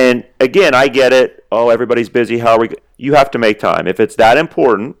 and again, I get it. Oh, everybody's busy. How are we? You have to make time. If it's that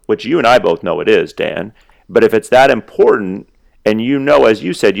important, which you and I both know it is, Dan, but if it's that important, and you know, as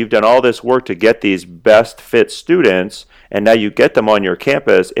you said, you've done all this work to get these best fit students, and now you get them on your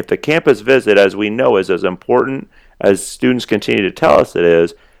campus, if the campus visit, as we know, is as important as students continue to tell us it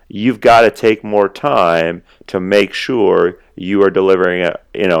is, you've got to take more time to make sure you are delivering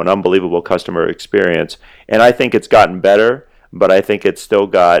an unbelievable customer experience. And I think it's gotten better, but I think it's still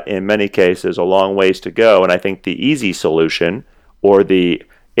got, in many cases, a long ways to go. And I think the easy solution, or the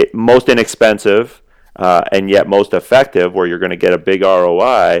most inexpensive and yet most effective, where you're going to get a big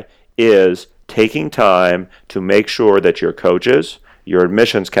ROI, is taking time to make sure that your coaches, your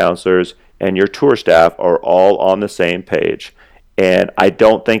admissions counselors, and your tour staff are all on the same page. And I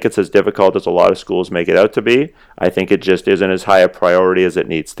don't think it's as difficult as a lot of schools make it out to be. I think it just isn't as high a priority as it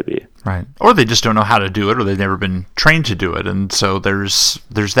needs to be. Right. Or they just don't know how to do it, or they've never been trained to do it. And so there's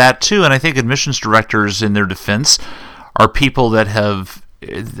that too. And I think admissions directors, in their defense, are people that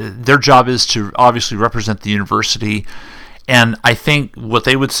their job is to obviously represent the university. And I think what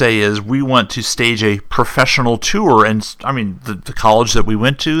they would say is, we want to stage a professional tour. And I mean, the college that we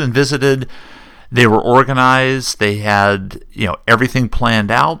went to and visited, they were organized. They had, everything planned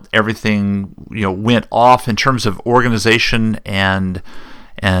out. Everything, went off in terms of organization and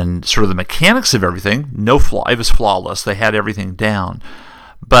sort of the mechanics of everything. No flaw. It was flawless. They had everything down.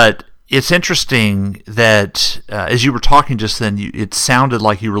 But it's interesting that as you were talking just then, it sounded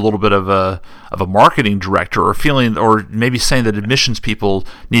like you were a little bit of a marketing director, or maybe saying that admissions people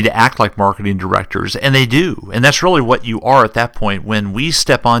need to act like marketing directors, and they do. And that's really what you are at that point. When we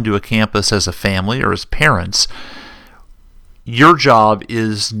step onto a campus as a family or as parents, your job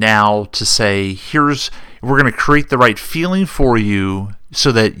is now to say, we're going to create the right feeling for you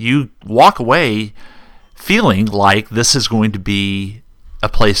so that you walk away feeling like this is going to be a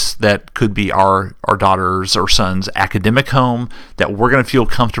place that could be our daughter's or son's academic home, that we're going to feel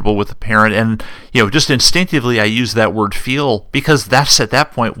comfortable with the parent. And, just instinctively I use that word feel because that's at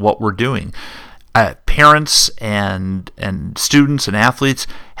that point what we're doing. Parents and students and athletes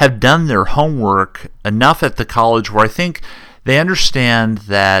have done their homework enough at the college where I think they understand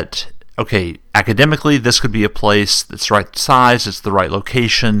that, okay, academically this could be a place that's the right size, it's the right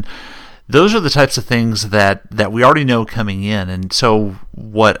location. Those are the types of things that we already know coming in. And so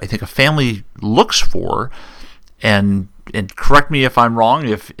what I think a family looks for, and correct me if I'm wrong,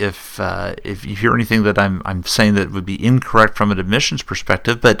 if you hear anything that I'm saying that would be incorrect from an admissions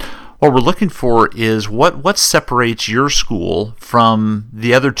perspective, but what we're looking for is what separates your school from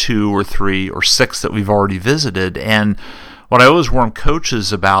the other 2 or 3 or 6 that we've already visited. And what I always warn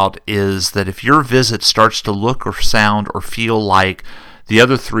coaches about is that if your visit starts to look or sound or feel like the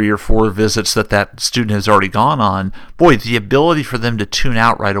other 3 or 4 visits that student has already gone on, boy, the ability for them to tune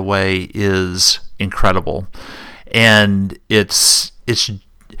out right away is incredible. And it's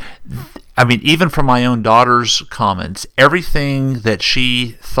even from my own daughter's comments, everything that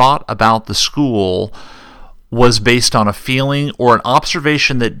she thought about the school was based on a feeling or an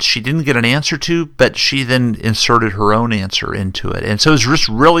observation that she didn't get an answer to, but she then inserted her own answer into it. And so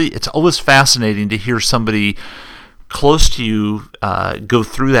it's always fascinating to hear somebody close to you go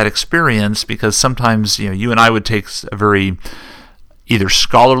through that experience, because sometimes you and I would take a very either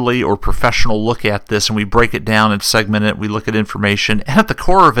scholarly or professional look at this, and we break it down and segment it. We look at information, and at the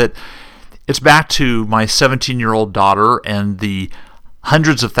core of it, it's back to my 17-year-old daughter and the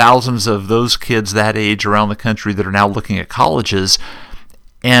hundreds of thousands of those kids that age around the country that are now looking at colleges,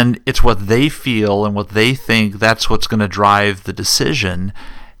 and it's what they feel and what they think that's what's going to drive the decision.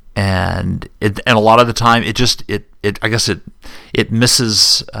 And a lot of the time it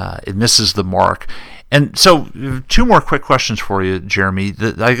misses the mark. And so 2 more quick questions for you, Jeremy.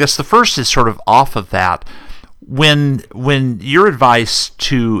 I guess the first is sort of off of that. When your advice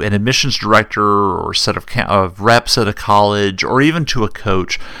to an admissions director or set of reps at a college or even to a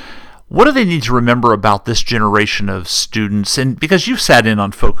coach, what do they need to remember about this generation of students? And because you've sat in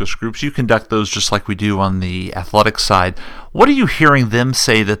on focus groups, you conduct those just like we do on the athletic side. What are you hearing them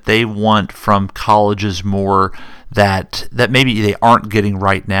say that they want from colleges more that maybe they aren't getting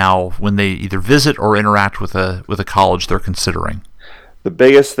right now when they either visit or interact with a college they're considering? The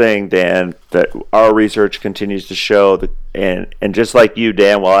biggest thing, Dan, that our research continues to show, and just like you,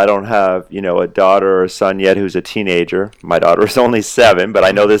 Dan, while I don't have a daughter or a son yet who's a teenager, my daughter is only 7, but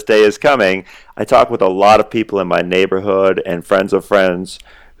I know this day is coming. I talk with a lot of people in my neighborhood and friends of friends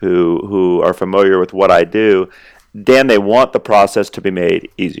who are familiar with what I do. Dan, they want the process to be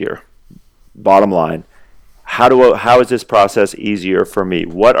made easier. Bottom line, how is this process easier for me?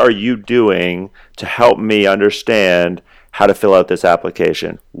 What are you doing to help me understand how to fill out this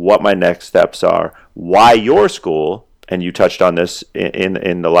application, what my next steps are, why your school, and you touched on this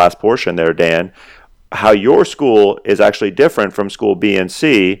in the last portion there, Dan, how your school is actually different from school B and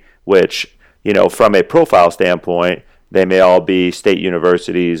C, which, from a profile standpoint, they may all be state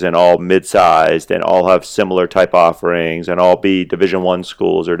universities and all mid-sized and all have similar type offerings and all be Division I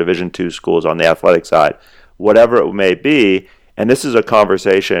schools or Division II schools on the athletic side, whatever it may be. And this is a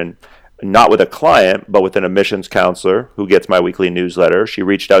conversation not with a client, but with an admissions counselor who gets my weekly newsletter. She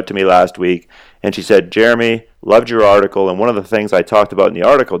reached out to me last week and she said, Jeremy, loved your article. And one of the things I talked about in the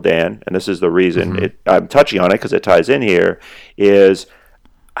article, Dan, and this is the reason I'm touching on it because it ties in here, is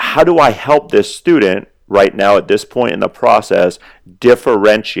how do I help this student right now at this point in the process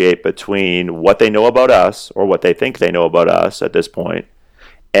differentiate between what they know about us or what they think they know about us at this point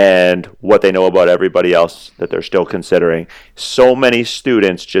and what they know about everybody else that they're still considering. So many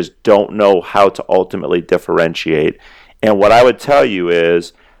students just don't know how to ultimately differentiate. And what I would tell you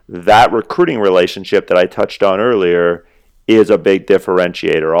is that recruiting relationship that I touched on earlier is a big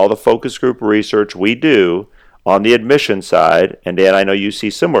differentiator. All the focus group research we do on the admission side, and Dan, I know you see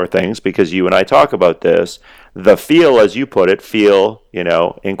similar things because you and I talk about this, the feel, as you put it,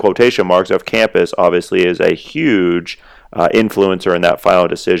 in quotation marks, of campus obviously is a huge influencer in that final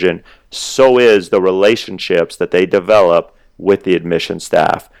decision. So is the relationships that they develop with the admission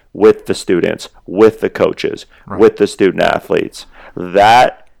staff, with the students, with the coaches, with the student athletes.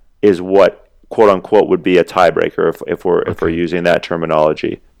 That is what, quote unquote, would be a tiebreaker if we're using that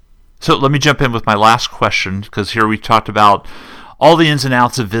terminology. So let me jump in with my last question, because here we talked about all the ins and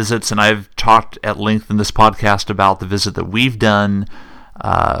outs of visits, and I've talked at length in this podcast about the visit that we've done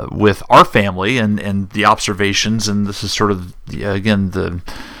with our family and the observations, and this is sort of the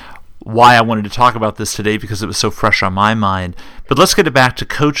why I wanted to talk about this today, because it was so fresh on my mind. But let's get it back to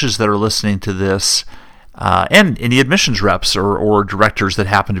coaches that are listening to this. and any admissions reps or directors that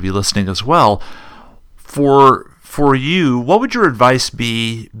happen to be listening as well. For you, what would your advice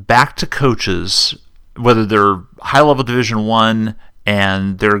be back to coaches, whether they're high-level Division I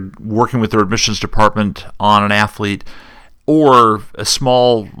and they're working with their admissions department on an athlete, or a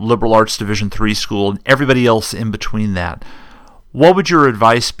small liberal arts Division III school, and everybody else in between that? What would your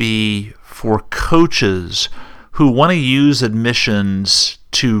advice be for coaches who want to use admissions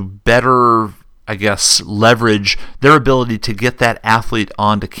to better, I guess, leverage their ability to get that athlete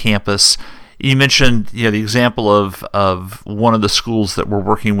onto campus? You mentioned, the example of one of the schools that we're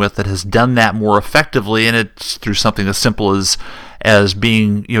working with that has done that more effectively, and it's through something as simple as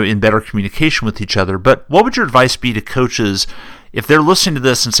being in better communication with each other. But what would your advice be to coaches if they're listening to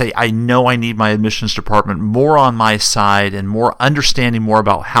this and say, I know I need my admissions department more on my side and more understanding more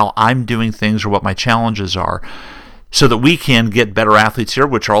about how I'm doing things or what my challenges are, so that we can get better athletes here,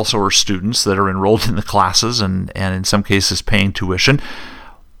 which also are students that are enrolled in the classes and in some cases paying tuition?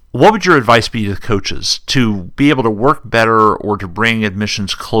 What would your advice be to coaches to be able to work better or to bring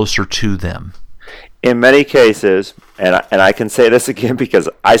admissions closer to them? In many cases, and I can say this again because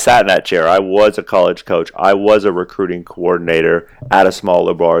I sat in that chair. I was a college coach. I was a recruiting coordinator at a small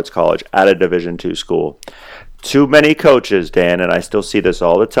liberal arts college, at a Division II school. Too many coaches, Dan, and I still see this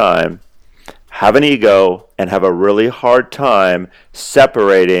all the time, have an ego and have a really hard time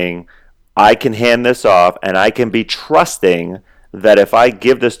separating, I can hand this off and I can be trusting that if I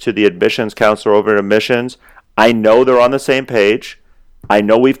give this to the admissions counselor over at admissions, I know they're on the same page. I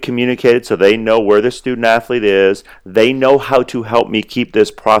know we've communicated so they know where the student athlete is. They know how to help me keep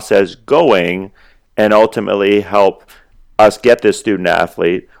this process going and ultimately help us get this student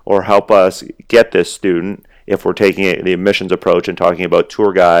athlete or help us get this student if we're taking the admissions approach and talking about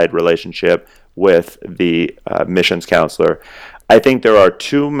tour guide relationship with the admissions counselor. I think there are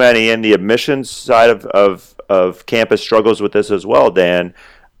too many, and the admissions side of campus struggles with this as well, Dan,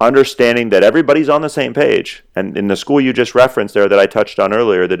 understanding that everybody's on the same page. And in the school you just referenced there that I touched on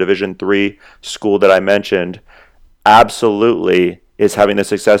earlier, the Division III school that I mentioned, absolutely is having the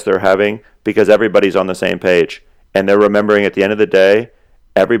success they're having because everybody's on the same page. And they're remembering at the end of the day,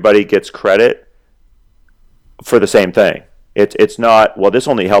 everybody gets credit for the same thing. It's not, well, this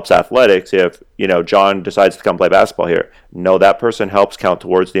only helps athletics if, John decides to come play basketball here. No, that person helps count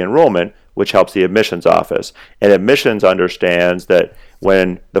towards the enrollment, which helps the admissions office. And admissions understands that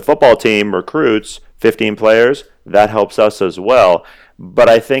when the football team recruits 15 players, that helps us as well. But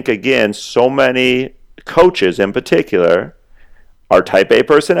I think, again, so many coaches in particular are type A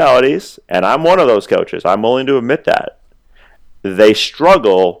personalities, and I'm one of those coaches. I'm willing to admit that. They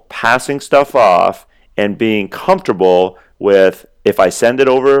struggle passing stuff off and being comfortable with, if I send it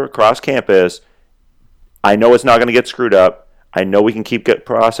over across campus, I know it's not going to get screwed up. I know we can keep the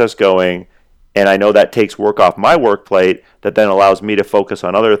process going, and I know that takes work off my work plate that then allows me to focus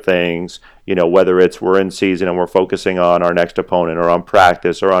on other things, whether it's we're in season and we're focusing on our next opponent or on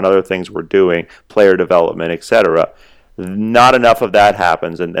practice or on other things we're doing, player development, etc. Not enough of that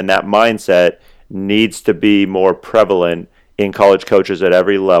happens, and that mindset needs to be more prevalent in college coaches at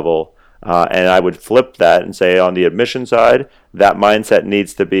every level. And I would flip that and say on the admission side, that mindset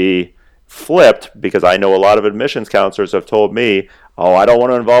needs to be flipped, because I know a lot of admissions counselors have told me, I don't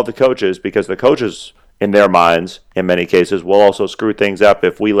want to involve the coaches because the coaches, in their minds, in many cases, will also screw things up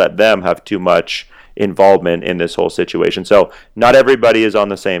if we let them have too much involvement in this whole situation. So not everybody is on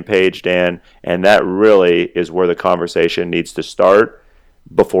the same page, Dan, and that really is where the conversation needs to start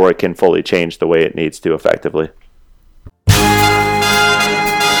before it can fully change the way it needs to effectively.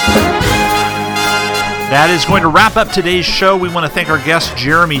 That is going to wrap up today's show. We want to thank our guest,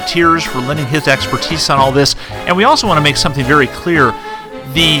 Jeremy Tiers, for lending his expertise on all this. And we also want to make something very clear.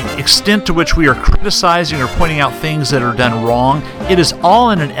 The extent to which we are criticizing or pointing out things that are done wrong, it is all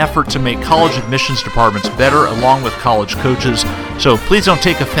in an effort to make college admissions departments better, along with college coaches. So please don't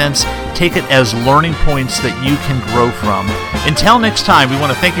take offense. Take it as learning points that you can grow from. Until next time, we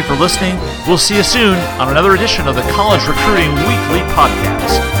want to thank you for listening. We'll see you soon on another edition of the College Recruiting Weekly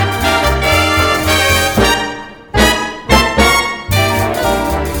Podcast.